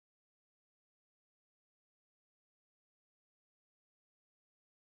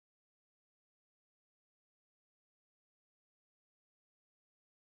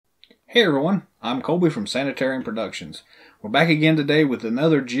Hey everyone, I'm Colby from Sanitarium Productions. We're back again today with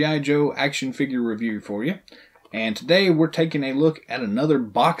another G.I. Joe action figure review for you. And today we're taking a look at another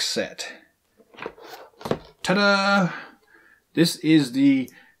box set. Ta-da! This is the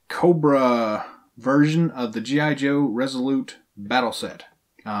Cobra version of the G.I. Joe Resolute battle set.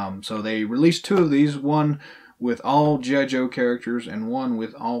 So they released two of these, one with all G.I. Joe characters and one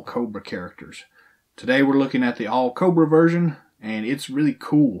with all Cobra characters. Today we're looking at the all Cobra version, and it's really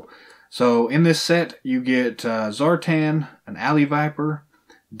cool. So in this set, you get Zartan, an Alley Viper,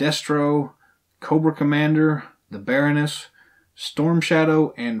 Destro, Cobra Commander, the Baroness, Storm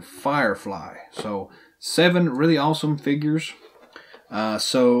Shadow, and Firefly. So 7 really awesome figures.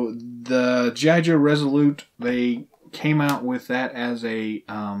 So the G.I. Joe Resolute, they came out with that as a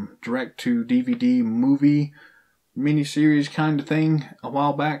direct-to-DVD movie miniseries kind of thing a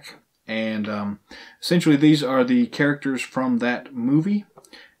while back. And essentially these are the characters from that movie.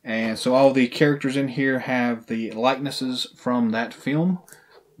 And so all the characters in here have the likenesses from that film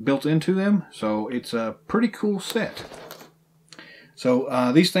built into them. So it's a pretty cool set.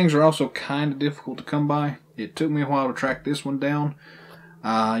 So these things are also kind of difficult to come by. It took me a while to track this one down.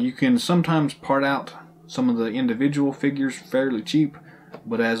 You can sometimes part out some of the individual figures fairly cheap,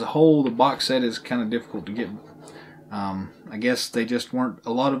 but as a whole the box set is kind of difficult to get. I guess they just weren't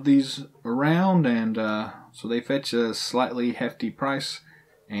a lot of these around, and so they fetch a slightly hefty price.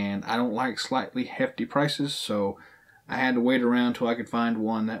 And I don't like slightly hefty prices, so I had to wait around till I could find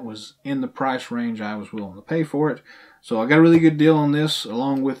one that was in the price range I was willing to pay for it. So I got a really good deal on this,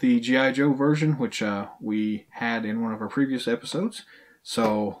 along with the G.I. Joe version, which we had in one of our previous episodes.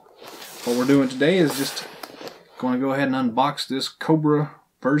 So what we're doing today is just going to go ahead and unbox this Cobra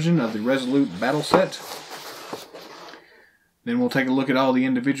version of the Resolute battle set. Then we'll take a look at all the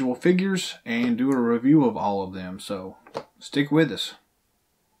individual figures and do a review of all of them. So stick with us.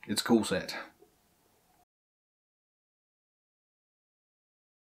 It's a cool set.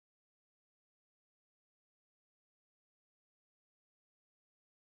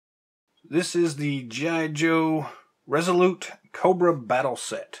 This is the G.I. Joe Resolute Cobra battle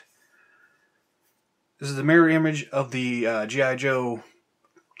set. This is the mirror image of the G.I.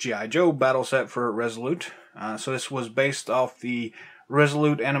 Joe battle set for Resolute. So this was based off the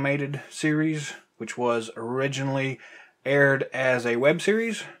Resolute animated series, which was originally aired as a web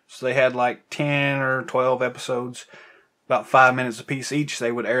series. So they had like 10 or 12 episodes, about 5 minutes a piece each.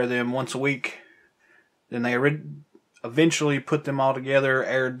 They would air them once a week. Then they eventually put them all together,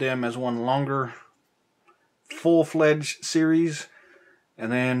 aired them as one longer, full-fledged series,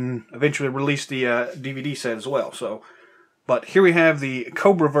 and then eventually released the DVD set as well. But here we have the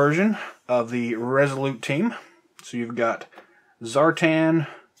Cobra version of the Resolute team. So you've got Zartan,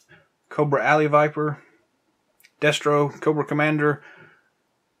 Cobra Alley Viper, Destro, Cobra Commander,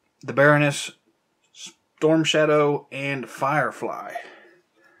 the Baroness, Storm Shadow, and Firefly.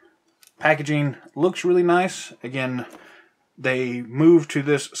 Packaging looks really nice. Again, they moved to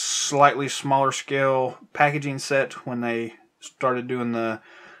this slightly smaller scale packaging set when they started doing the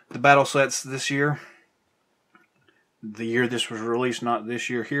battle sets this year. The year this was released, not this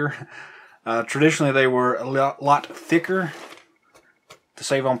year here. Traditionally, they were a lot thicker. To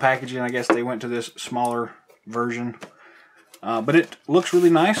save on packaging, I guess they went to this smaller version. But it looks really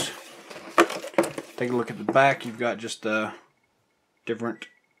nice. Take a look at the back. You've got just different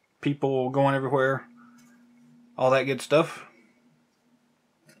people going everywhere. All that good stuff.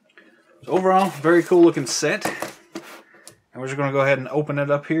 So overall, very cool looking set. And we're just going to go ahead and open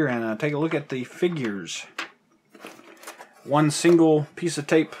it up here and take a look at the figures. One single piece of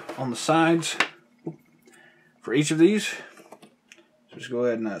tape on the sides for each of these. So just go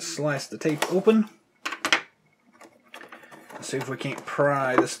ahead and slice the tape open. Let's see if we can't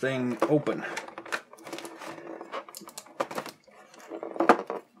pry this thing open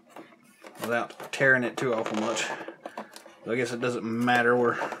without tearing it too awful much. So I guess it doesn't matter.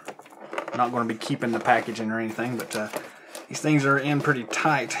 We're not going to be keeping the packaging or anything, but these things are in pretty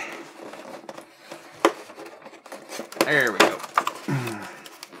tight. There we go.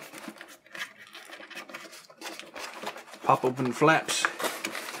 Pop open the flaps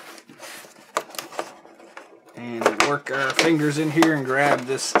and work our fingers in here and grab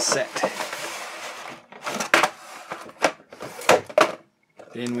this set.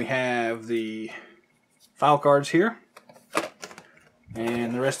 Then we have the file cards here,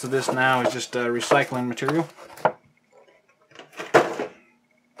 and the rest of this now is just recycling material.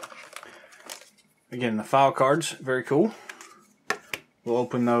 Again, the file cards, very cool. We'll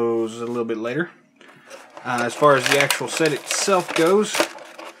open those a little bit later. As far as the actual set itself goes,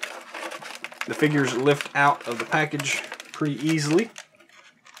 the figures lift out of the package pretty easily.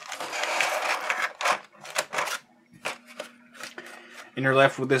 And you're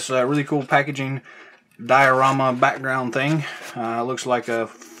left with this really cool packaging diorama background thing. Looks like a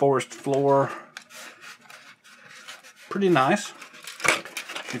forest floor. Pretty nice.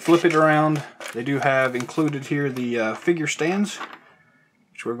 If you flip it around, they do have included here the figure stands,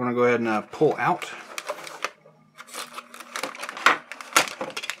 which we're going to go ahead and pull out.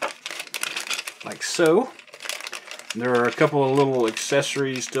 Like so. There are a couple of little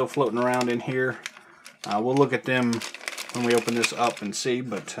accessories still floating around in here. We'll look at them when we open this up and see,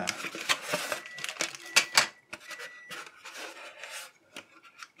 but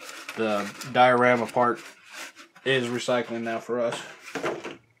the diorama part is recycling now for us.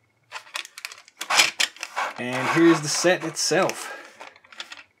 And here's the set itself.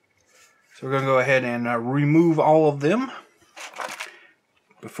 So we're going to go ahead and remove all of them.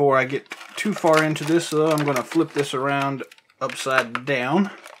 Before I get too far into this, though, I'm going to flip this around upside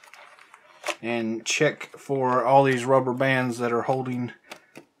down and check for all these rubber bands that are holding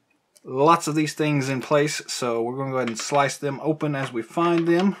lots of these things in place. So we're going to go ahead and slice them open as we find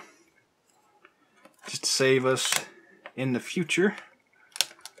them, just to save us in the future.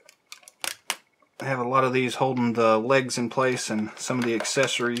 I have a lot of these holding the legs in place and some of the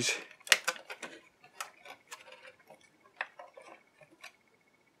accessories.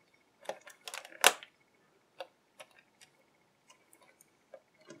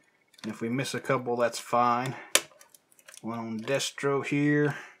 And if we miss a couple, that's fine. One on Destro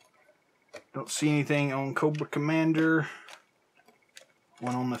here. Don't see anything on Cobra Commander.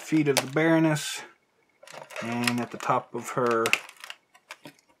 One on the feet of the Baroness. And at the top of her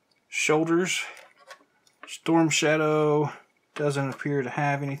shoulders. Storm Shadow doesn't appear to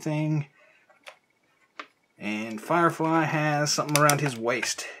have anything. And Firefly has something around his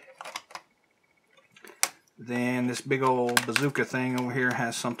waist. Then this big old bazooka thing over here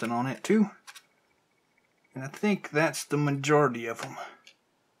has something on it too. And I think that's the majority of them.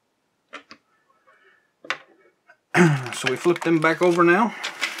 So we flip them back over now.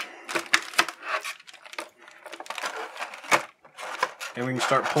 And we can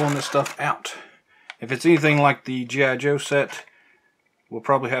start pulling this stuff out. If it's anything like the G.I. Joe set, we'll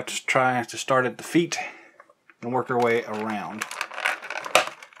probably have to try to start at the feet and work our way around.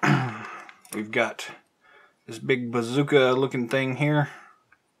 We've got this big bazooka looking thing here.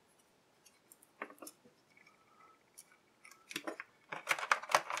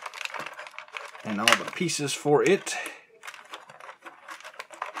 And all the pieces for it.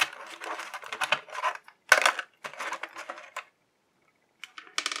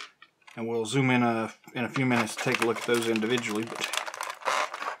 And we'll zoom in a few minutes to take a look at those individually.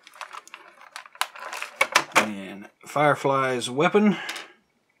 And Firefly's weapon.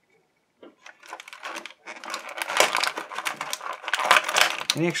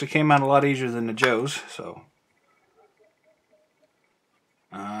 And he actually came out a lot easier than the Joe's, so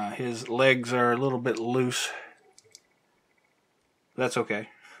his legs are a little bit loose. That's okay.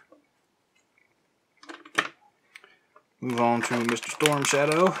 Move on to Mr. Storm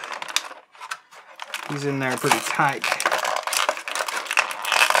Shadow. He's in there pretty tight.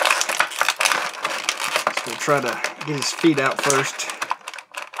 So we'll try to get his feet out first.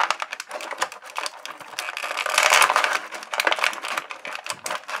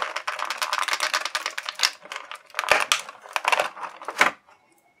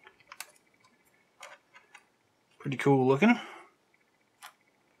 Pretty cool looking.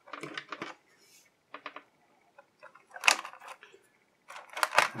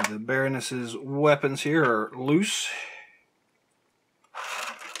 The Baroness's weapons here are loose.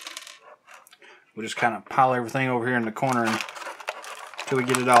 We'll just kind of pile everything over here in the corner until we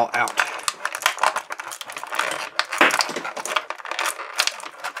get it all out.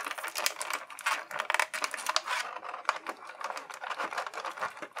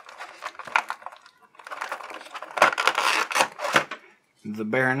 The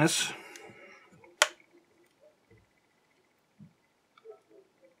Baroness.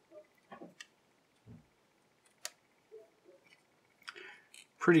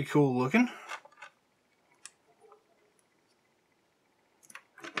 Pretty cool looking.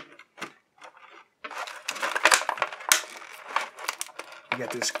 You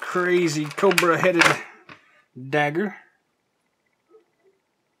got this crazy cobra headed dagger.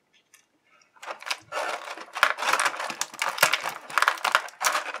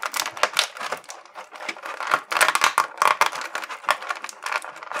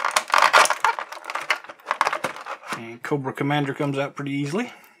 And Cobra Commander comes out pretty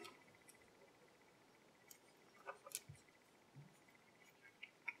easily.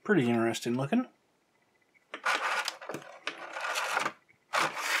 Pretty interesting looking.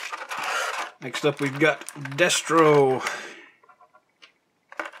 Next up we've got Destro.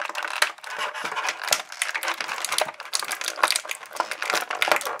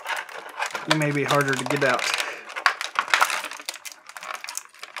 It may be harder to get out.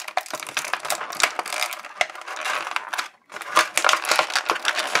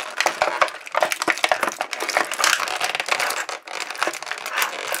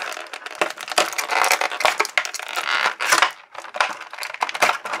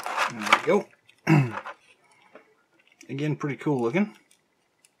 There we go. Again, pretty cool looking.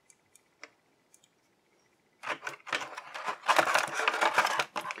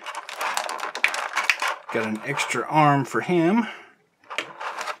 Got an extra arm for him.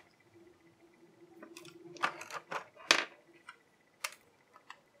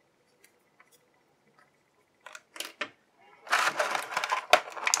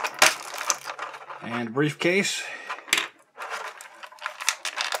 And a briefcase.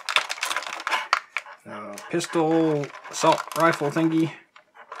 Pistol, assault rifle thingy.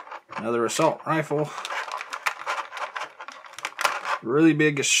 Another assault rifle. Really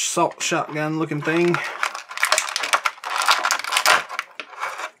big assault shotgun looking thing.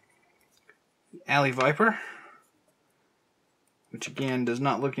 Alley Viper, which again does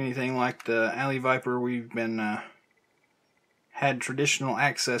not look anything like the Alley Viper we've been had traditional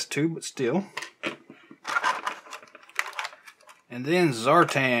access to, but still. And then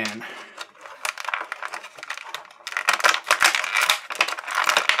Zartan.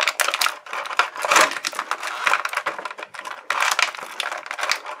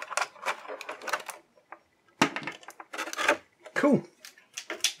 Cool.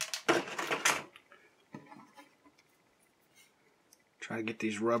 Try to get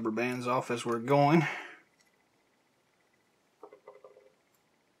these rubber bands off as we're going.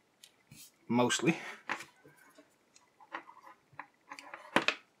 Mostly.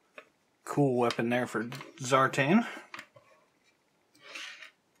 Cool weapon there for Zartan.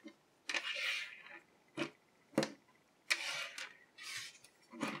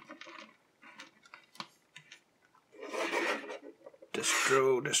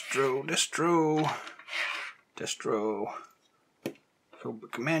 Destro. Cobra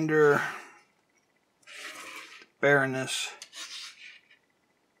Commander. Baroness.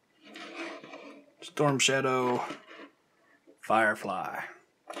 Storm Shadow. Firefly.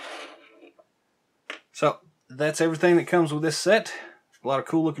 So, that's everything that comes with this set. A lot of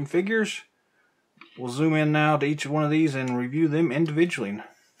cool looking figures. We'll zoom in now to each one of these and review them individually and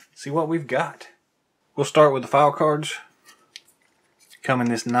see what we've got. We'll start with the file cards. Come in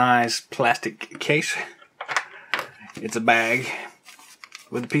this nice plastic case. It's a bag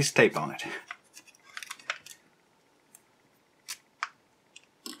with a piece of tape on it.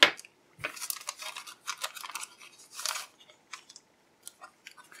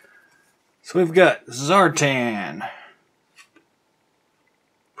 So we've got Zartan.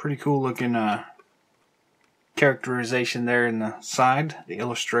 Pretty cool looking characterization there in the side, the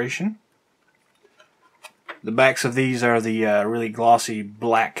illustration. The backs of these are the really glossy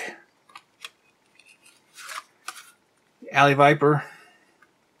black. Alley Viper.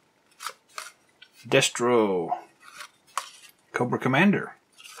 Destro. Cobra Commander.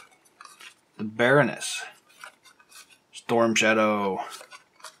 The Baroness. Storm Shadow.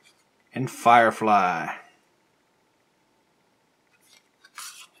 And Firefly.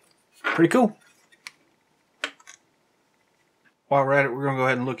 Pretty cool. While we're at it, we're going to go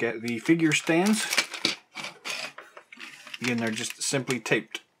ahead and look at the figure stands. Again, they're just simply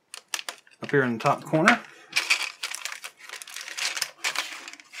taped up here in the top corner.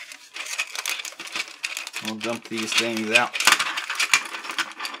 We'll dump these things out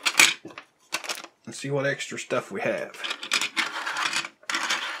and see what extra stuff we have.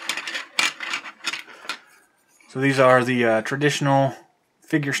 So these are the traditional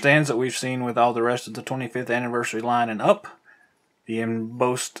figure stands that we've seen with all the rest of the 25th anniversary line and up. The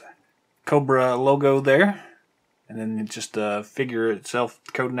embossed Cobra logo there. And then just the figure itself,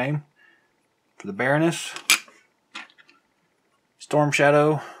 code name for the Baroness. Storm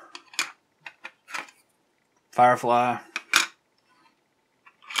Shadow. Firefly.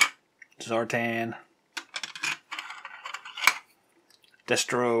 Zartan.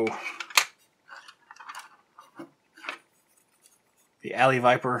 Destro. The Alley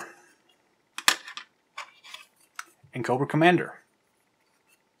Viper. And Cobra Commander.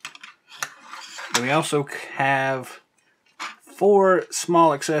 And we also have 4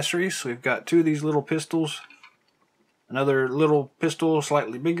 small accessories. So we've got 2 of these little pistols, another little pistol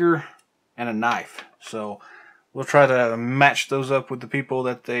slightly bigger, and a knife. So we'll try to match those up with the people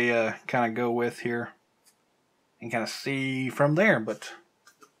that they kind of go with here and kind of see from there. But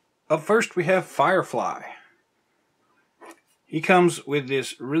up first we have Firefly. He comes with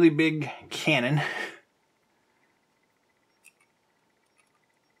this really big cannon.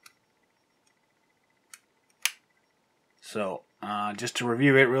 So just to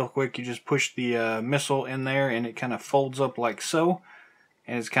review it real quick, you just push the missile in there and it kind of folds up like so,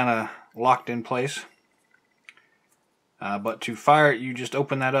 and it's kind of locked in place. But to fire it, you just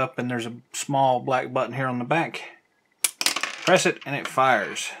open that up and there's a small black button here on the back. Press it and it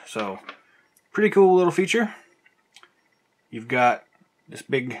fires. So pretty cool little feature. You've got this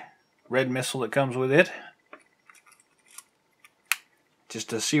big red missile that comes with it. Just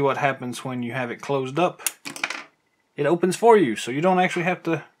to see what happens when you have it closed up, it opens for you, so you don't actually have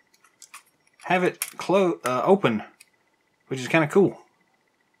to have it open, which is kind of cool.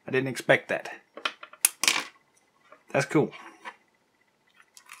 I didn't expect that. That's cool.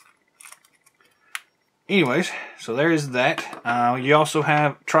 Anyways, so there is that. You also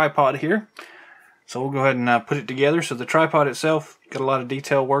have tripod here, so we'll go ahead and put it together. So the tripod itself got a lot of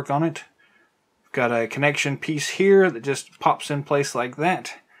detail work on it. Got a connection piece here that just pops in place like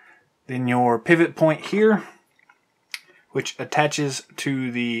that. Then your pivot point here, which attaches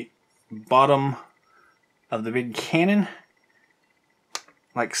to the bottom of the big cannon,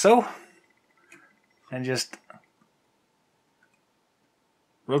 like so, and just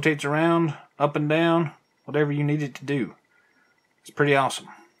rotates around, up and down, whatever you need it to do. It's pretty awesome.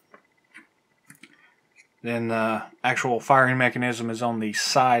 Then the actual firing mechanism is on the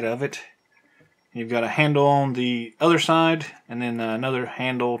side of it. You've got a handle on the other side, and then another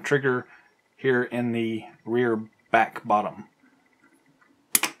handle trigger here in the rear back bottom.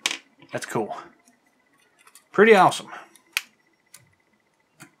 That's cool. Pretty awesome.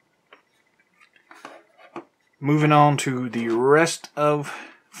 Moving on to the rest of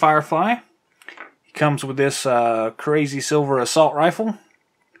Firefly. He comes with this crazy silver assault rifle.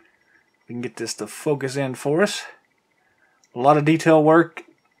 We can get this to focus in for us. A lot of detail work.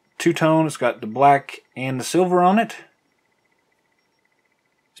 Two-tone, it's got the black and the silver on it.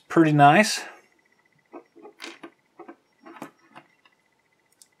 It's pretty nice.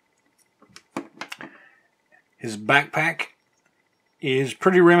 His backpack is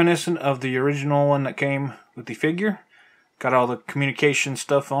pretty reminiscent of the original one that came with the figure. Got all the communication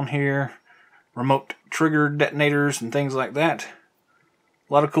stuff on here, remote trigger detonators and things like that.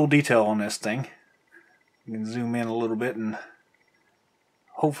 A lot of cool detail on this thing. You can zoom in a little bit and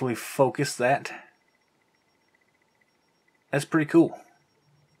hopefully focus that. That's pretty cool.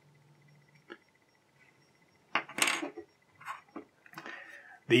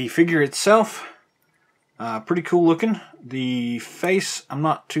 The figure itself, pretty cool looking. The face I'm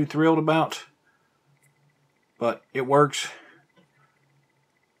not too thrilled about, but it works.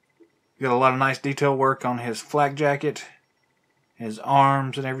 Got a lot of nice detail work on his flak jacket, his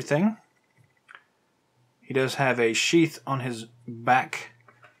arms and everything. He does have a sheath on his back,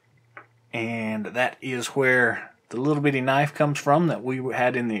 and that is where the little bitty knife comes from that we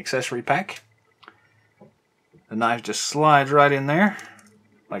had in the accessory pack. The knife just slides right in there,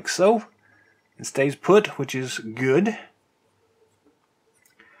 like so, and stays put, which is good.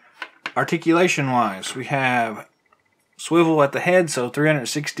 Articulation wise, we have swivel at the head, so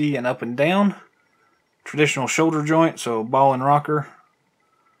 360 and up and down. Traditional shoulder joint, so ball and rocker.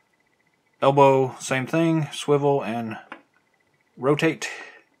 Elbow, same thing, swivel and rotate.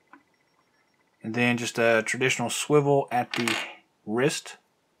 And then just a traditional swivel at the wrist.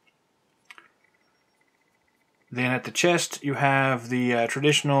 Then at the chest, you have the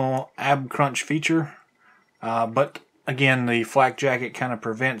traditional ab crunch feature. But again, the flak jacket kind of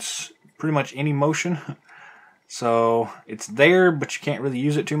prevents pretty much any motion. So it's there, but you can't really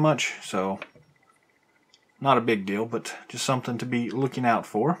use it too much. So not a big deal, but just something to be looking out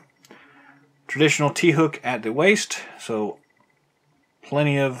for. Traditional T-hook at the waist, so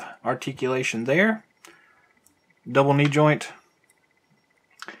plenty of articulation there. Double knee joint.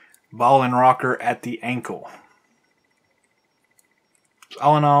 Ball and rocker at the ankle.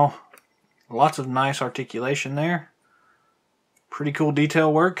 All in all, lots of nice articulation there. Pretty cool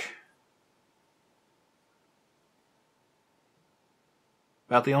detail work.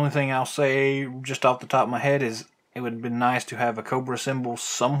 About the only thing I'll say just off the top of my head is it would have been nice to have a Cobra symbol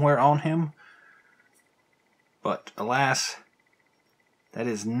somewhere on him. But alas, that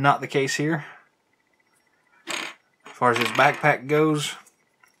is not the case here. As far as his backpack goes,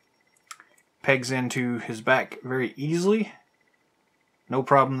 pegs into his back very easily. No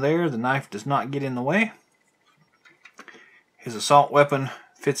problem there. The knife does not get in the way. His assault weapon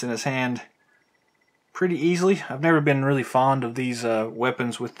fits in his hand pretty easily. I've never been really fond of these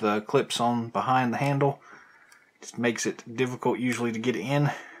weapons with the clips on behind the handle. Just makes it difficult usually to get in.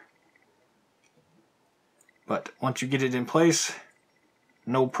 But once you get it in place,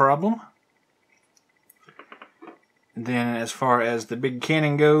 no problem. And then as far as the big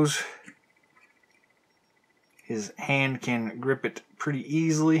cannon goes, His hand can grip it pretty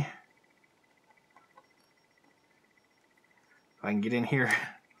easily. If I can get in here,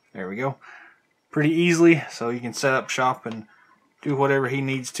 there we go. Pretty easily, so he can set up shop and do whatever he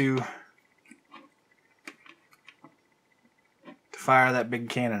needs to fire that big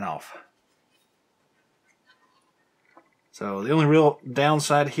cannon off. So the only real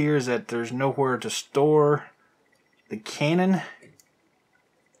downside here is that there's nowhere to store the cannon.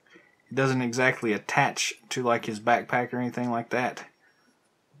 It doesn't exactly attach to like his backpack or anything like that.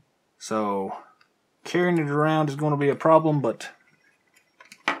 So carrying it around is going to be a problem, but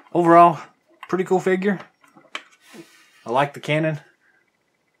overall, pretty cool figure. I like the cannon.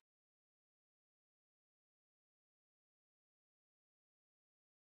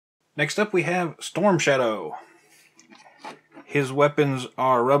 Next up we have Storm Shadow. His weapons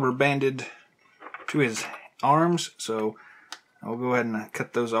are rubber banded to his arms, so I'll go ahead and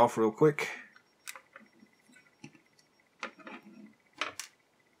cut those off real quick.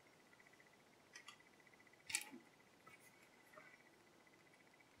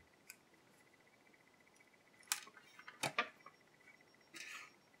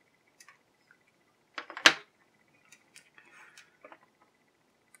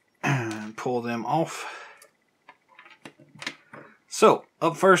 And pull them off. So,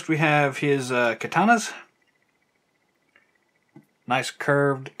 up first we have his katanas. Nice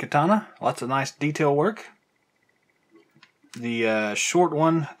curved katana, lots of nice detail work. The short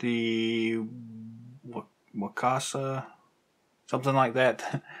one, the Wakasa, something like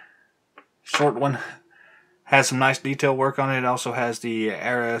that, short one, has some nice detail work on it. It also has the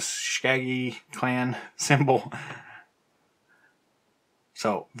Arashkagi clan symbol.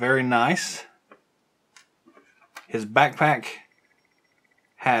 So, very nice. His backpack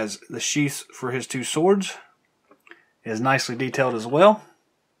has the sheaths for his two swords. It is nicely detailed as well.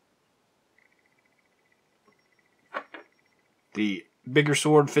 The bigger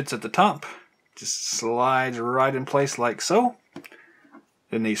sword fits at the top, just slides right in place like so.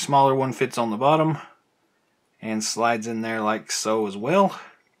 Then the smaller one fits on the bottom and slides in there like so as well.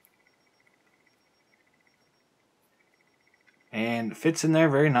 And fits in there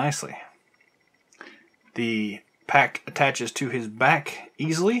very nicely. The pack attaches to his back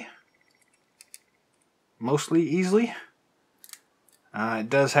easily. Mostly easily. It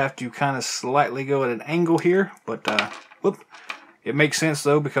does have to kind of slightly go at an angle here, but whoop, it makes sense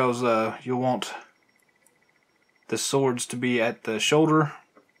though, because you'll want the swords to be at the shoulder,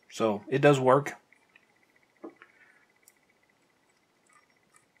 so it does work.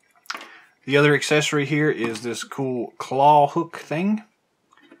 The other accessory here is this cool claw hook thing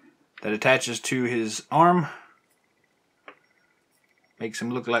that attaches to his arm. Makes him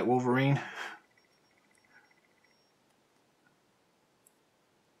look like Wolverine.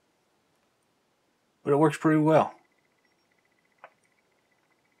 But it works pretty well.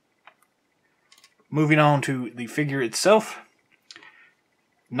 Moving on to the figure itself.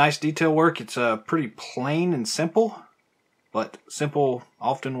 Nice detail work. It's pretty plain and simple, but simple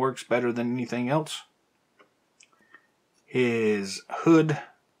often works better than anything else. His hood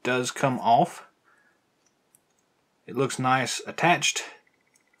does come off. It looks nice attached.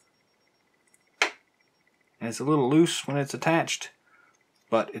 And it's a little loose when it's attached,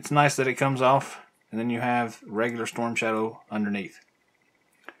 but it's nice that it comes off. And then you have regular Storm Shadow underneath.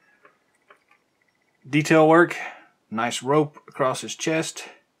 Detail work, nice rope across his chest.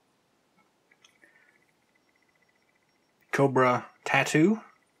 Cobra tattoo.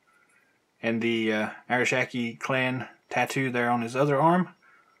 And the Arashkagi clan tattoo there on his other arm.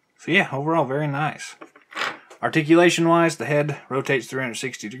 So yeah, overall very nice. Articulation wise, the head rotates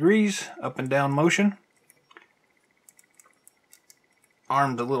 360 degrees, up and down motion.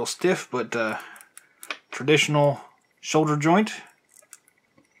 Arm's a little stiff, but traditional shoulder joint.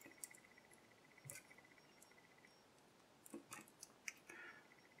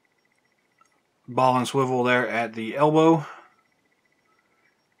 Ball and swivel there at the elbow.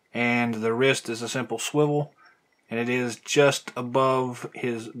 And the wrist is a simple swivel. And it is just above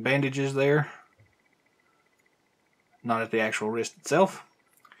his bandages there. Not at the actual wrist itself.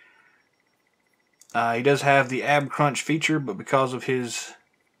 He does have the ab crunch feature, but because of his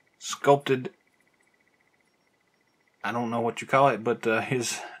sculpted, I don't know what you call it, but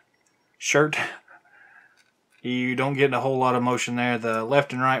his shirt, you don't get a whole lot of motion there. The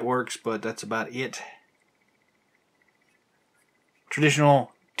left and right works, but that's about it.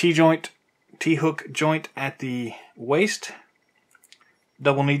 Traditional T-joint, T-hook joint at the waist,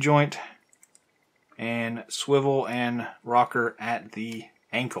 double knee joint, and swivel and rocker at the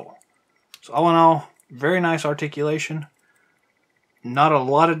ankle. So all in all, very nice articulation. Not a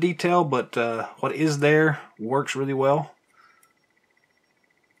lot of detail, but what is there works really well.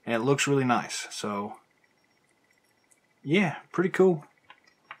 And it looks really nice. So, yeah, pretty cool.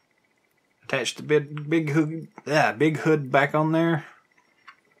 Attach the big hood back on there.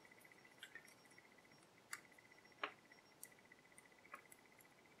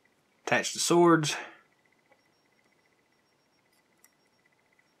 Attach the swords.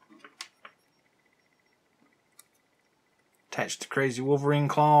 Attach the crazy Wolverine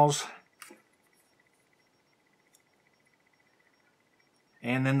claws.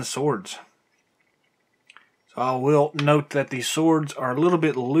 And then the swords. So I will note that the swords are a little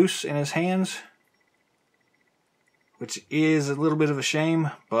bit loose in his hands, which is a little bit of a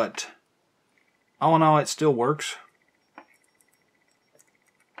shame, but all in all it still works.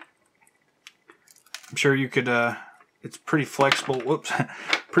 I'm sure you could, it's pretty flexible, whoops,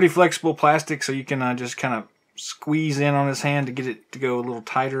 pretty flexible plastic, so you can just kind of squeeze in on his hand to get it to go a little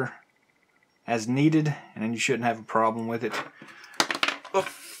tighter as needed, and then you shouldn't have a problem with it.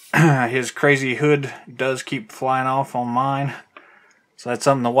 His crazy hood does keep flying off on mine, so that's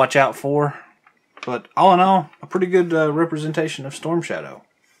something to watch out for. But all in all, a pretty good representation of Storm Shadow.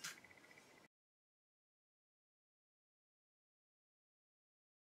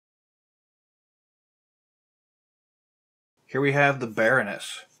 Here we have the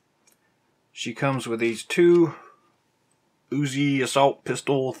Baroness. She comes with these two Uzi assault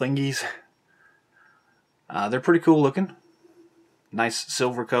pistol thingies. They're pretty cool looking. Nice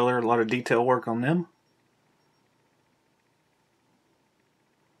silver color, a lot of detail work on them.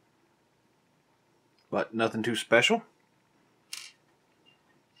 But nothing too special.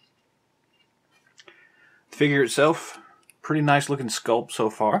 The figure itself, pretty nice looking sculpt so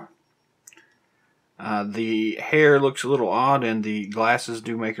far. The hair looks a little odd and the glasses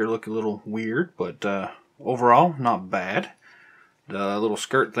do make her look a little weird, but overall not bad. The little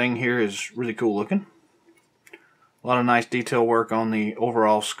skirt thing here is really cool looking. A lot of nice detail work on the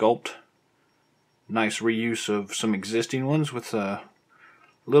overall sculpt. Nice reuse of some existing ones with a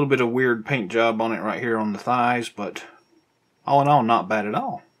little bit of weird paint job on it right here on the thighs, but all in all, not bad at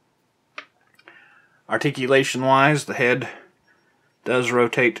all. Articulation wise, the head does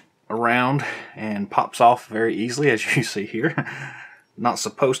rotate around and pops off very easily, as you see here. Not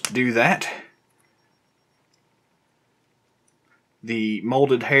supposed to do that. The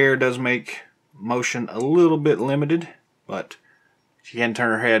molded hair does make motion a little bit limited, but she can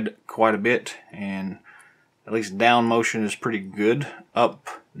turn her head quite a bit, and at least down motion is pretty good. Up,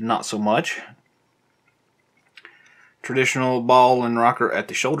 not so much. Traditional ball and rocker at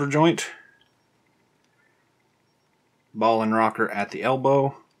the shoulder joint. Ball and rocker at the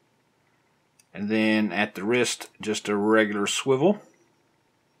elbow. And then at the wrist, just a regular swivel.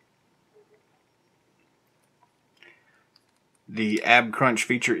 The ab crunch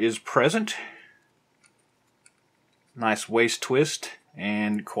feature is present. Nice waist twist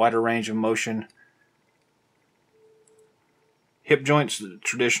and quite a range of motion. Hip joints, the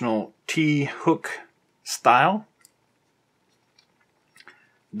traditional T-hook style.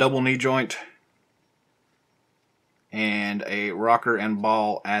 Double knee joint. And a rocker and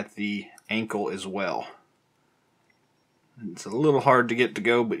ball at the ankle as well. It's a little hard to get to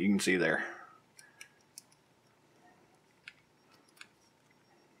go, but you can see there.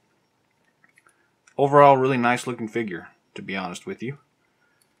 Overall, really nice looking figure, to be honest with you.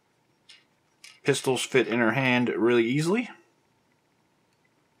 Pistols fit in her hand really easily.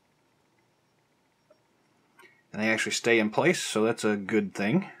 And they actually stay in place, so that's a good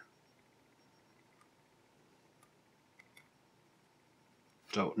thing.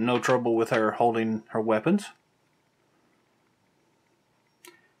 So no trouble with her holding her weapons.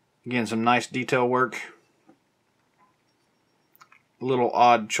 Again, some nice detail work. A little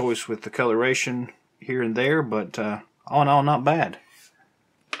odd choice with the coloration here and there, but all in all, not bad.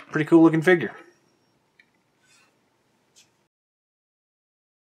 Pretty cool looking figure.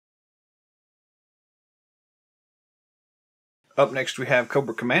 Up next we have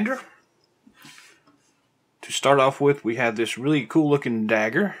Cobra Commander. To start off with, we have this really cool looking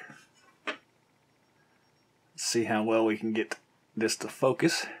dagger. Let's see how well we can get this to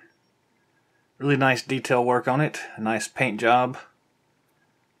focus. Really nice detail work on it, a nice paint job.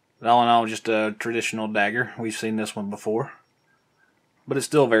 But all in all, just a traditional dagger. We've seen this one before, but it's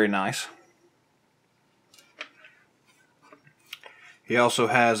still very nice. He also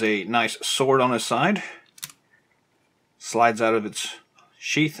has a nice sword on his side. Slides out of its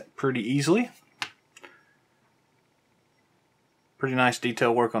sheath pretty easily. Pretty nice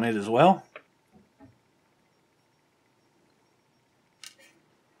detail work on it as well.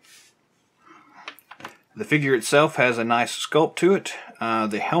 The figure itself has a nice sculpt to it.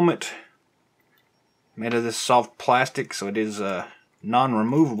 The helmet, made of this soft plastic, so it is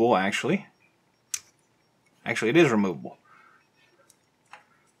non-removable actually. Actually, it is removable.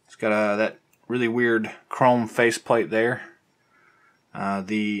 It's got that really weird chrome faceplate there.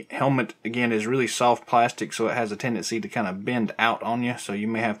 The helmet, again, is really soft plastic, so it has a tendency to kind of bend out on you, so you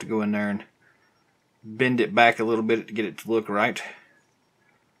may have to go in there and bend it back a little bit to get it to look right.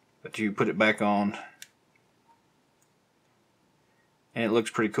 But you put it back on, and it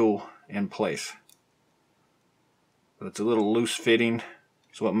looks pretty cool in place. But it's a little loose fitting,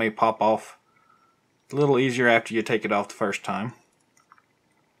 so it may pop off a little easier after you take it off the first time.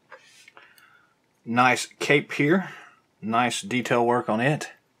 Nice cape here. Nice detail work on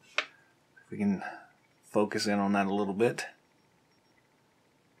it. We can focus in on that a little bit.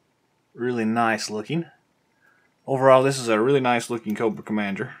 Really nice looking. Overall, this is a really nice looking Cobra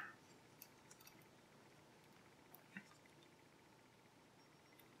Commander.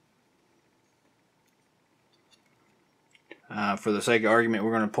 For the sake of argument,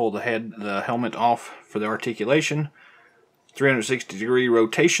 we're going to pull the helmet off for the articulation. 360-degree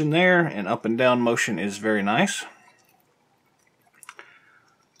rotation there, and up and down motion is very nice.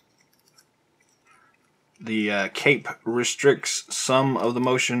 The cape restricts some of the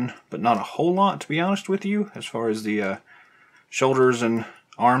motion, but not a whole lot, to be honest with you, as far as the shoulders and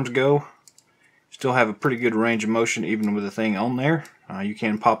arms go. Still have a pretty good range of motion even with the thing on there. You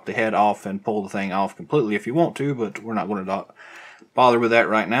can pop the head off and pull the thing off completely if you want to, but we're not going to bother with that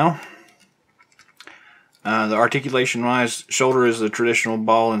right now. The articulation-wise, shoulder is the traditional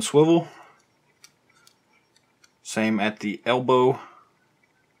ball and swivel. Same at the elbow.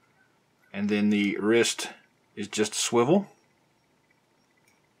 And then the wrist is just a swivel.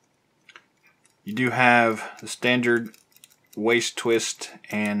 You do have the standard waist twist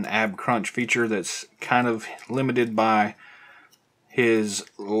and ab crunch feature that's kind of limited by his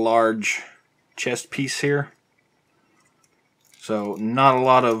large chest piece here. So not a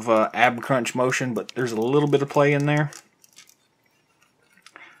lot of ab crunch motion, but there's a little bit of play in there.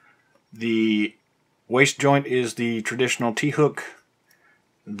 The waist joint is the traditional T-hook.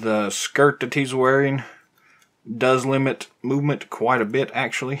 The skirt that he's wearing does limit movement quite a bit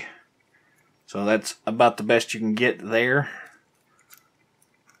actually. So that's about the best you can get there.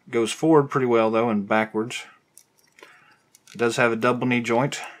 Goes forward pretty well though and backwards. It does have a double knee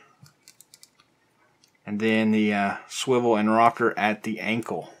joint. And then the swivel and rocker at the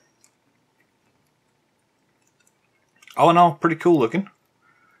ankle. All in all, pretty cool looking.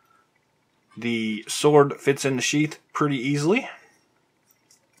 The sword fits in the sheath pretty easily.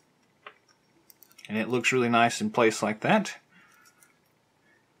 And it looks really nice in place like that.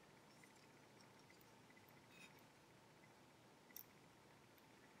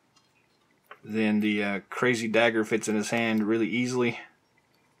 Then the crazy dagger fits in his hand really easily.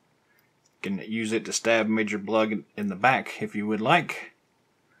 You can use it to stab Major Blood in the back if you would like.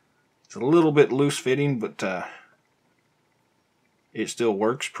 It's a little bit loose fitting, but it still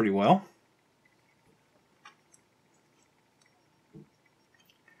works pretty well.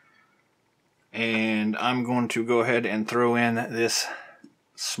 And I'm going to go ahead and throw in this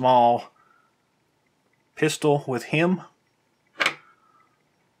small pistol with him.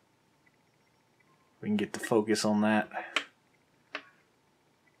 We can get the focus on that.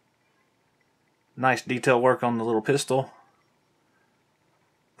 Nice detail work on the little pistol.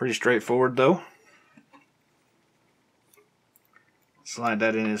 Pretty straightforward though. Slide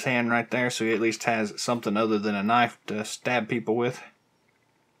that in his hand right there so he at least has something other than a knife to stab people with.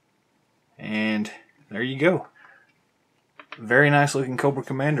 And there you go. Very nice looking Cobra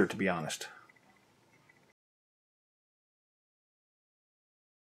Commander, to be honest.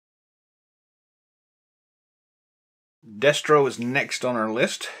 Destro is next on our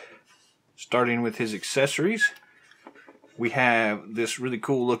list. Starting with his accessories, we have this really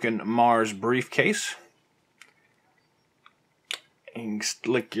cool looking Mars briefcase. You can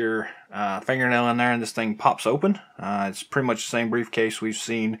stick your fingernail in there and this thing pops open. It's pretty much the same briefcase we've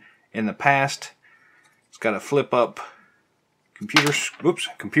seen in the past. It's got a flip up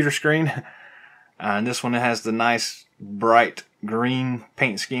computer screen. And this one has the nice bright green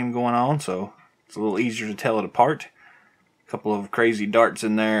paint scheme going on, so it's a little easier to tell it apart. A couple of crazy darts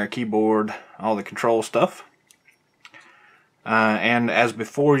in there, keyboard, all the control stuff. And as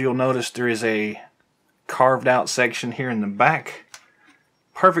before, you'll notice there is a carved out section here in the back.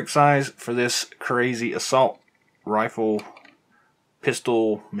 Perfect size for this crazy assault rifle,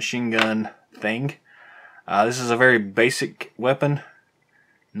 pistol, machine gun thing. This is a very basic weapon.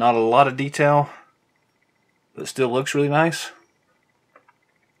 Not a lot of detail, but still looks really nice.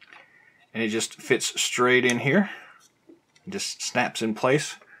 and it just fits straight in here. It just snaps in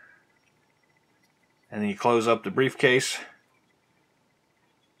place. And then you close up the briefcase,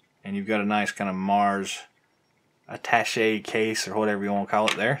 and you've got a nice kind of Mars attaché case, or whatever you want to call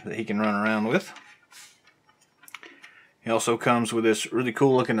it there, that he can run around with. He also comes with this really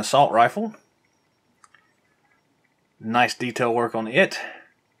cool looking assault rifle. Nice detail work on it.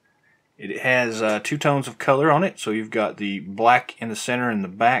 It has 2 tones of color on it, so you've got the black in the center and the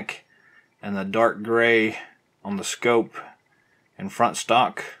back, and the dark gray on the scope and front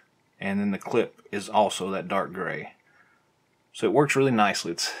stock, and then the clip is also that dark gray. So it works really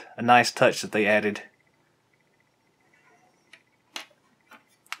nicely. It's a nice touch that they added.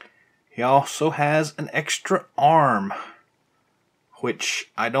 He also has an extra arm, which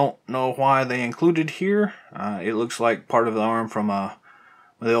I don't know why they included here. It looks like part of the arm from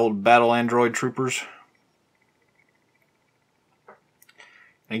the old Battle Android Troopers.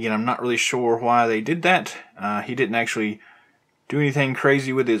 Again, I'm not really sure why they did that. He didn't actually do anything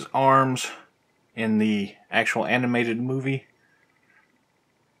crazy with his arms in the actual animated movie.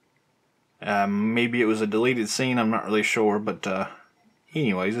 Maybe it was a deleted scene, I'm not really sure, but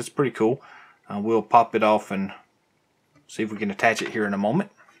anyways, it's pretty cool. We'll pop it off and see if we can attach it here in a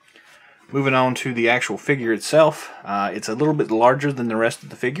moment. Moving on to the actual figure itself, it's a little bit larger than the rest of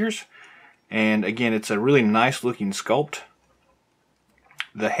the figures, and again, it's a really nice looking sculpt.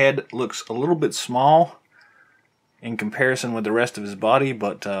 The head looks a little bit small in comparison with the rest of his body,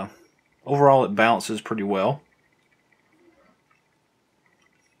 but overall it balances pretty well.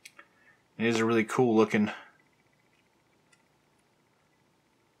 It is a really cool looking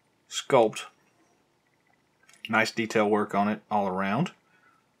sculpt. Nice detail work on it all around.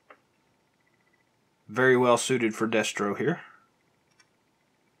 Very well suited for Destro here.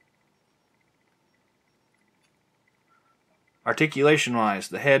 Articulation wise,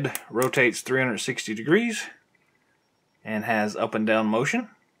 the head rotates 360 degrees and has up and down motion.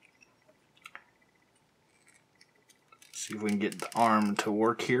 Let's see if we can get the arm to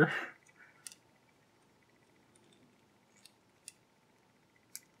work here.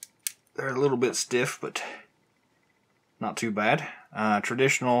 They're a little bit stiff, but not too bad.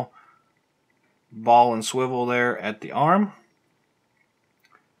 Traditional ball and swivel there at the arm.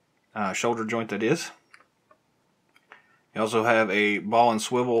 Shoulder joint, that is. You also have a ball and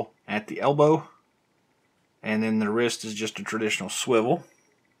swivel at the elbow. And then the wrist is just a traditional swivel.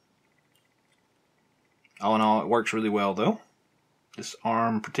 All in all, it works really well though. This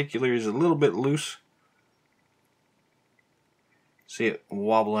arm particularly is a little bit loose. See it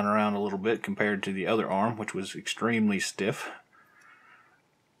wobbling around a little bit compared to the other arm, which was extremely stiff.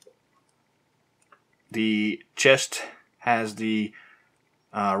 The chest has the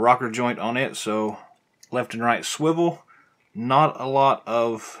rocker joint on it, so left and right swivel. Not a lot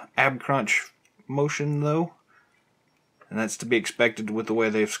of ab crunch motion though, and that's to be expected with the way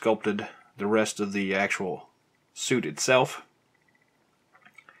they've sculpted the rest of the actual suit itself.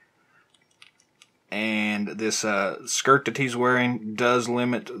 And this skirt that he's wearing does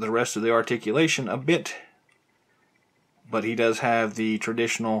limit the rest of the articulation a bit, but he does have the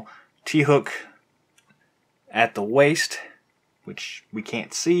traditional T-hook at the waist, which we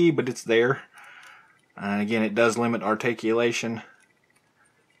can't see, but it's there. And again, it does limit articulation.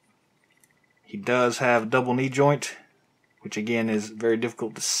 He does have double knee joint, which again is very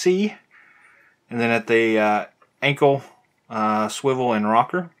difficult to see. And then at the ankle, swivel and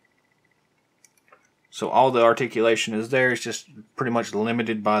rocker. So all the articulation is there. It's just pretty much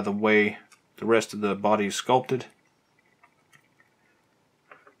limited by the way the rest of the body is sculpted.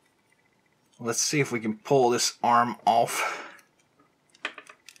 Let's see if we can pull this arm off.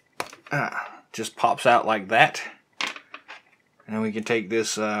 Just pops out like that. And then we can take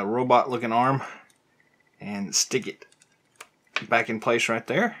this robot looking arm and stick it back in place right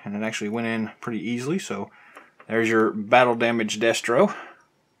there. And it actually went in pretty easily. So there's your battle damage Destro.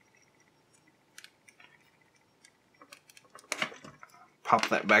 Pop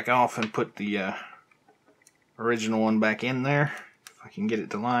that back off and put the original one back in there. If I can get it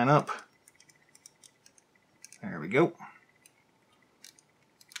to line up. There we go.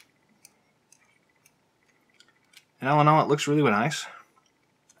 And all in all, it looks really nice.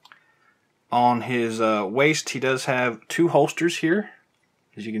 On his waist, he does have 2 holsters here,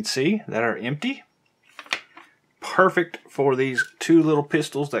 as you can see, that are empty. Perfect for these 2 little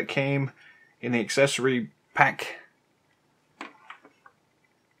pistols that came in the accessory pack.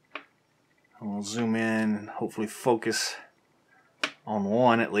 I'll zoom in and hopefully focus on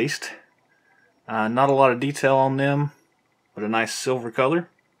one at least. Not a lot of detail on them, but a nice silver color.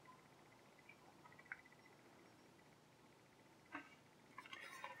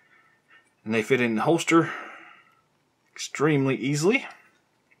 And they fit in the holster extremely easily.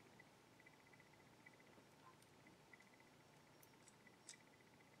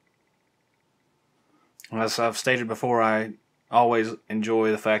 As I've stated before, I always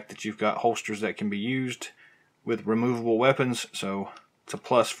enjoy the fact that you've got holsters that can be used with removable weapons, so it's a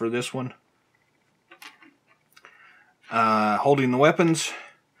plus for this one. Holding the weapons,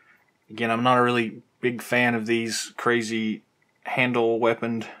 again, I'm not a really big fan of these crazy handle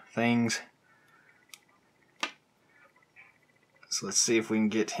weaponed things. So let's see if we can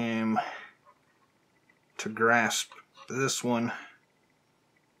get him to grasp this one.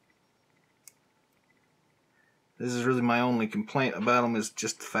 This is really my only complaint about them, is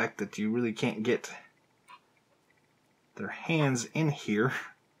just the fact that you really can't get their hands in here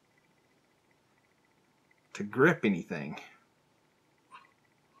to grip anything.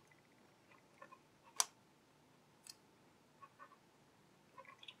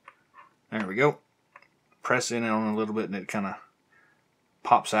 There we go. Press in on it a little bit and it kind of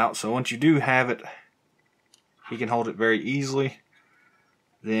pops out. So once you do have it, he can hold it very easily.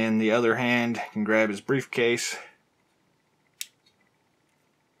 Then the other hand can grab his briefcase.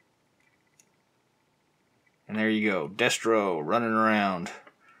 And there you go, Destro running around.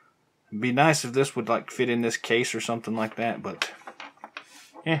 It'd be nice if this would like fit in this case or something like that, but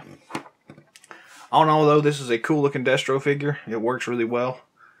yeah. All in all though, this is a cool looking Destro figure. It works really well.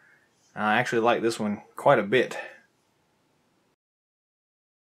 I actually like this one quite a bit.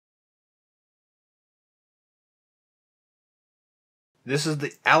 This is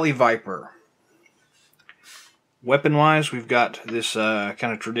the Alley Viper. Weapon wise, we've got this kind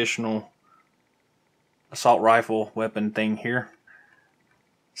of traditional assault rifle weapon thing here.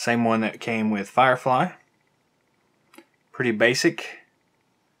 Same one that came with Firefly. Pretty basic.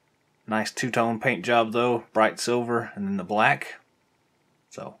 Nice two-tone paint job though, bright silver and then the black.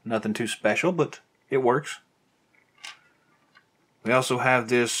 So nothing too special, but it works. We also have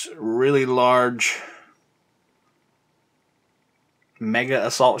this really large mega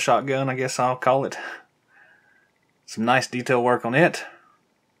assault shotgun, I guess I'll call it. Some nice detail work on it.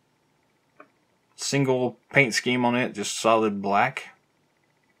 Single paint scheme on it, just solid black.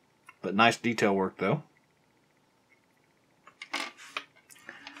 But nice detail work though.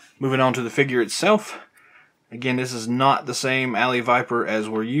 Moving on to the figure itself. Again, this is not the same Alley Viper as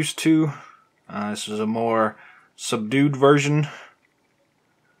we're used to. This is a more subdued version.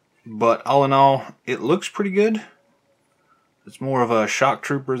 But all in all, it looks pretty good. It's more of a shock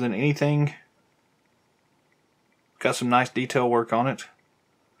trooper than anything. Got some nice detail work on it.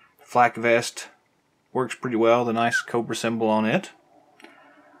 Flak vest works pretty well. The nice Cobra symbol on it.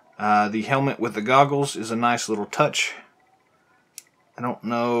 The helmet with the goggles is a nice little touch. I don't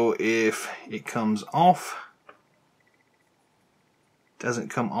know if it comes off. Doesn't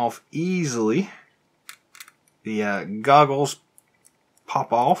come off easily. The goggles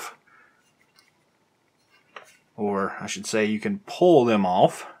pop off. Or I should say you can pull them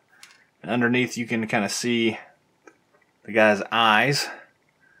off. And underneath you can kind of see the guy's eyes.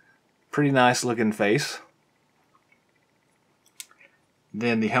 Pretty nice looking face.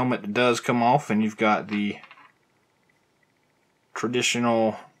 Then the helmet does come off and you've got the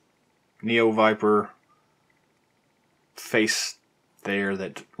traditional Neo Viper face there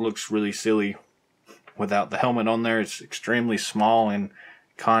that looks really silly without the helmet on there. It's extremely small in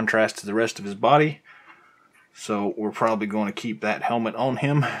contrast to the rest of his body. So we're probably going to keep that helmet on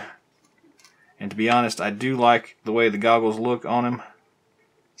him. And to be honest, I do like the way the goggles look on him.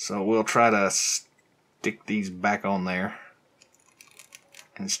 So we'll try to stick these back on there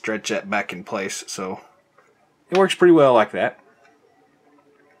and stretch that back in place. So it works pretty well like that.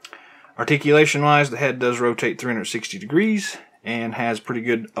 Articulation wise, the head does rotate 360 degrees and has pretty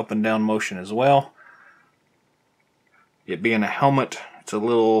good up and down motion as well. It being a helmet, it's a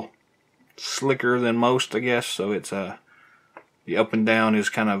little slicker than most, I guess, so it's the up and down is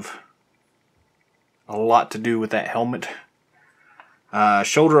kind of a lot to do with that helmet.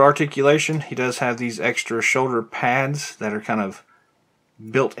 Shoulder articulation, he does have these extra shoulder pads that are kind of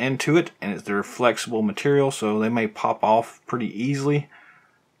built into it, and they're flexible material, so they may pop off pretty easily,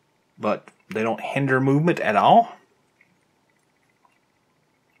 but they don't hinder movement at all.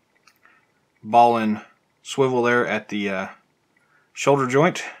 Ball and swivel there at the shoulder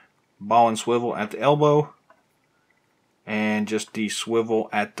joint, ball and swivel at the elbow, and just the swivel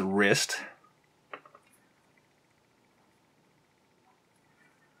at the wrist.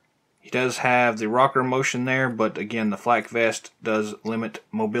 He does have the rocker motion there, but again, the flak vest does limit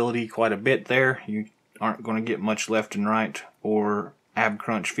mobility quite a bit there. You aren't going to get much left and right or ab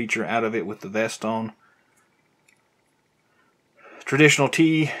crunch feature out of it with the vest on. Traditional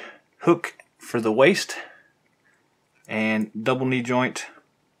T hook for the waist, and double knee joint,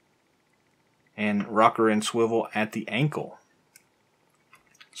 and rocker and swivel at the ankle.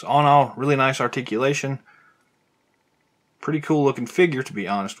 So all in all, really nice articulation. Pretty cool looking figure, to be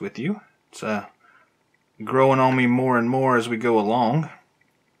honest with you. It's growing on me more and more as we go along.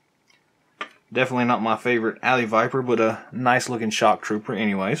 Definitely not my favorite alley viper, but a nice looking shock trooper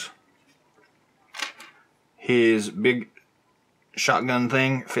anyways. His big shotgun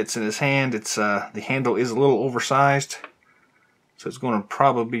thing fits in his hand. It's the handle is a little oversized, so it's going to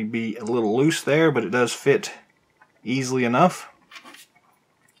probably be a little loose there, but it does fit easily enough.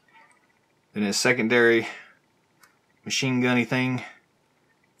 Then his secondary machine gunny thing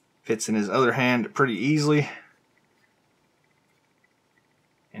fits in his other hand pretty easily.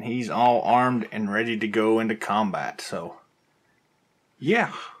 And he's all armed and ready to go into combat. So,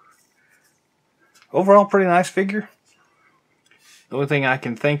 yeah. Overall, pretty nice figure. The only thing I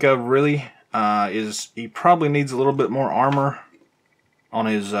can think of really is he probably needs a little bit more armor on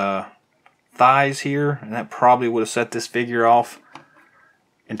his thighs here. And that probably would have set this figure off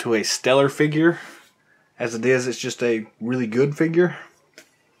into a stellar figure. As it is, it's just a really good figure.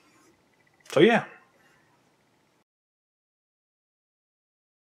 So yeah.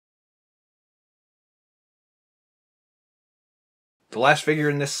 The last figure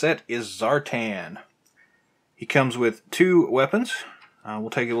in this set is Zartan. He comes with 2 weapons. We'll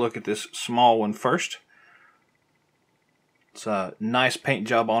take a look at this small one first. It's a nice paint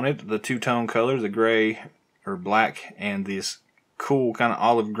job on it. The two-tone color, the gray or black, and this cool kind of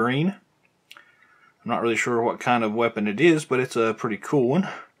olive green. I'm not really sure what kind of weapon it is, but it's a pretty cool one.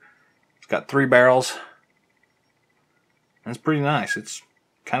 It's got 3 barrels. And it's pretty nice. It's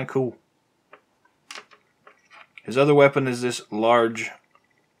kind of cool. His other weapon is this large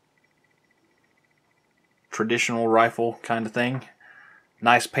traditional rifle kind of thing.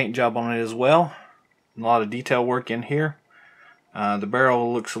 Nice paint job on it as well. A lot of detail work in here. The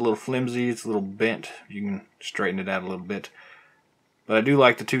barrel looks a little flimsy. It's a little bent. You can straighten it out a little bit. But I do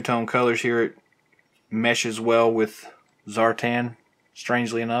like the two-tone colors here. It meshes well with Zartan,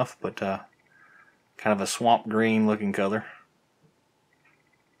 strangely enough, but kind of a swamp green looking color.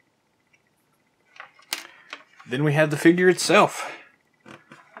 Then we have the figure itself.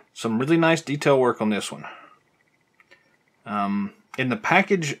 Some really nice detail work on this one. In the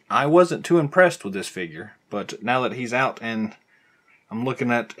package, I wasn't too impressed with this figure, but now that he's out and I'm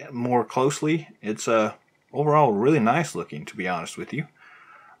looking at it more closely, it's overall really nice looking, to be honest with you.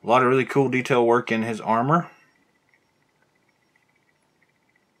 A lot of really cool detail work in his armor.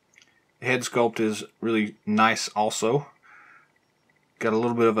 The head sculpt is really nice also. Got a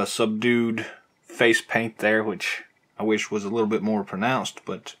little bit of a subdued face paint there, which I wish was a little bit more pronounced,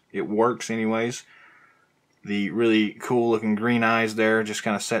 but it works anyways. The really cool looking green eyes there just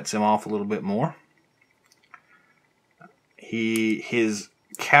kind of sets him off a little bit more. His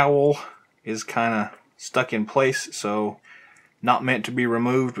cowl is kind of stuck in place, so not meant to be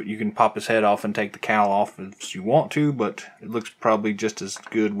removed, but you can pop his head off and take the cowl off if you want to, but it looks probably just as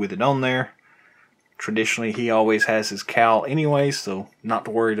good with it on there. Traditionally, he always has his cowl anyway, so not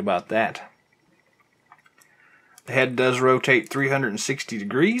worried about that. The head does rotate 360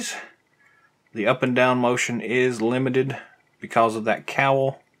 degrees. The up and down motion is limited because of that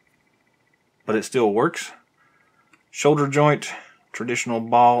cowl, but it still works. Shoulder joint, traditional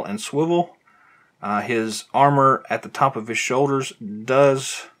ball and swivel. His armor at the top of his shoulders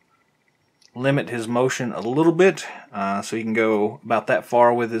does limit his motion a little bit, so he can go about that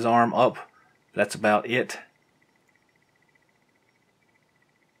far with his arm up. That's about it.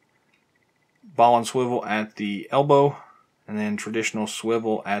 Ball and swivel at the elbow, and then traditional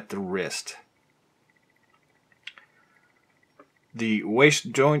swivel at the wrist. The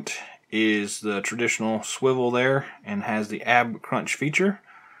waist joint is the traditional swivel there and has the ab crunch feature.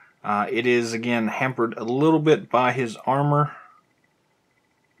 It is again hampered a little bit by his armor.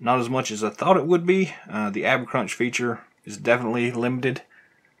 Not as much as I thought it would be. The ab crunch feature is definitely limited,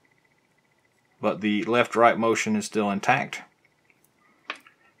 but the left-right motion is still intact.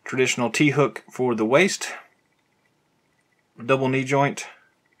 Traditional T-hook for the waist, double knee joint,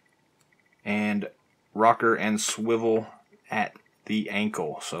 and rocker and swivel at the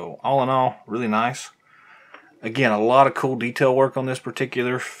ankle. So all in all, really nice. Again, a lot of cool detail work on this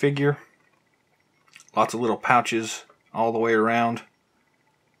particular figure. Lots of little pouches all the way around.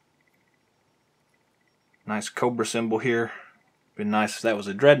 Nice Cobra symbol here. Been nice if that was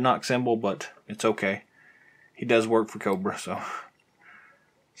a Dreadnought symbol, but it's okay. He does work for Cobra, so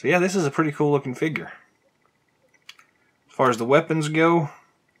yeah, this is a pretty cool looking figure. As far as the weapons go,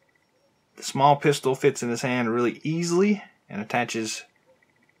 the small pistol fits in his hand really easily and attaches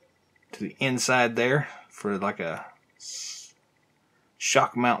to the inside there for like a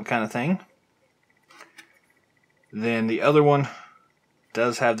shock mount kind of thing. Then the other one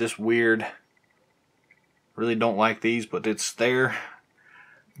does have this weird, really don't like these, but it's there.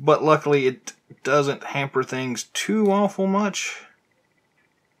 But luckily it doesn't hamper things too awful much.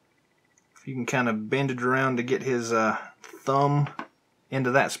 If you can kind of bend it around to get his thumb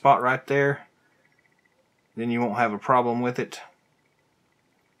into that spot right there, then you won't have a problem with it.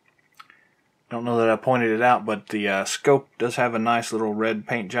 Don't know that I pointed it out, but the scope does have a nice little red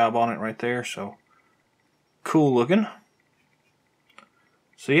paint job on it right there, so cool looking.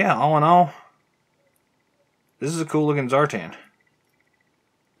 So yeah, all in all, this is a cool looking Zartan.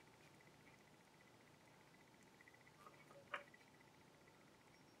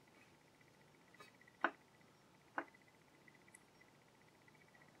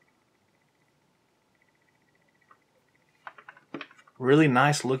 Really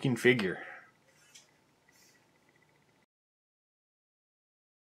nice looking figure.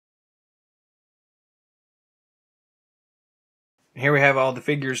 Here we have all the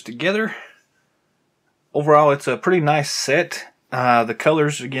figures together. Overall, it's a pretty nice set. The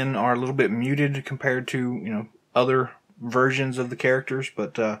colors, again, are a little bit muted compared to, other versions of the characters,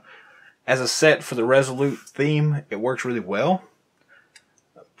 but as a set for the Resolute theme, it works really well.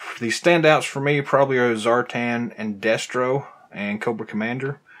 The standouts for me probably are Zartan and Destro and Cobra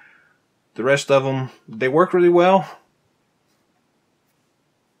Commander. The rest of them, they work really well.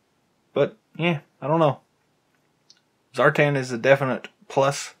 But, yeah, I don't know. Zartan is a definite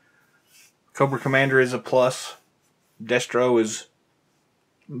plus. Cobra Commander is a plus. Destro is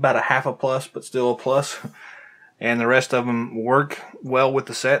about a half a plus, but still a plus. And the rest of them work well with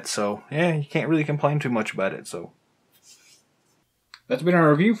the set, so yeah, you can't really complain too much about it. So that's been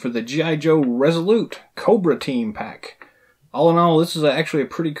our review for the G.I. Joe Resolute Cobra Team Pack. All in all, this is actually a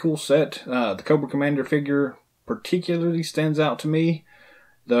pretty cool set. The Cobra Commander figure particularly stands out to me.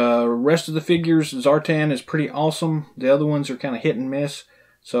 The rest of the figures, Zartan is pretty awesome. The other ones are kind of hit and miss.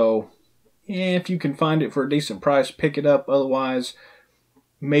 So, yeah, if you can find it for a decent price, pick it up. Otherwise,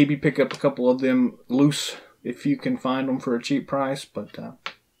 maybe pick up a couple of them loose if you can find them for a cheap price. But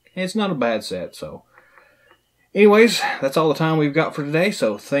it's not a bad set. So, anyways, that's all the time we've got for today.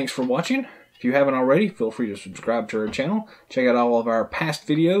 So, thanks for watching. If you haven't already, feel free to subscribe to our channel. Check out all of our past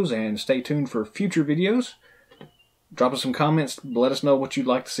videos and stay tuned for future videos. Drop us some comments. Let us know what you'd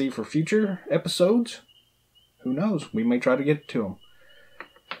like to see for future episodes. Who knows? We may try to get to them.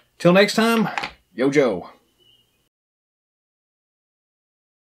 Till next time, Yo Joe.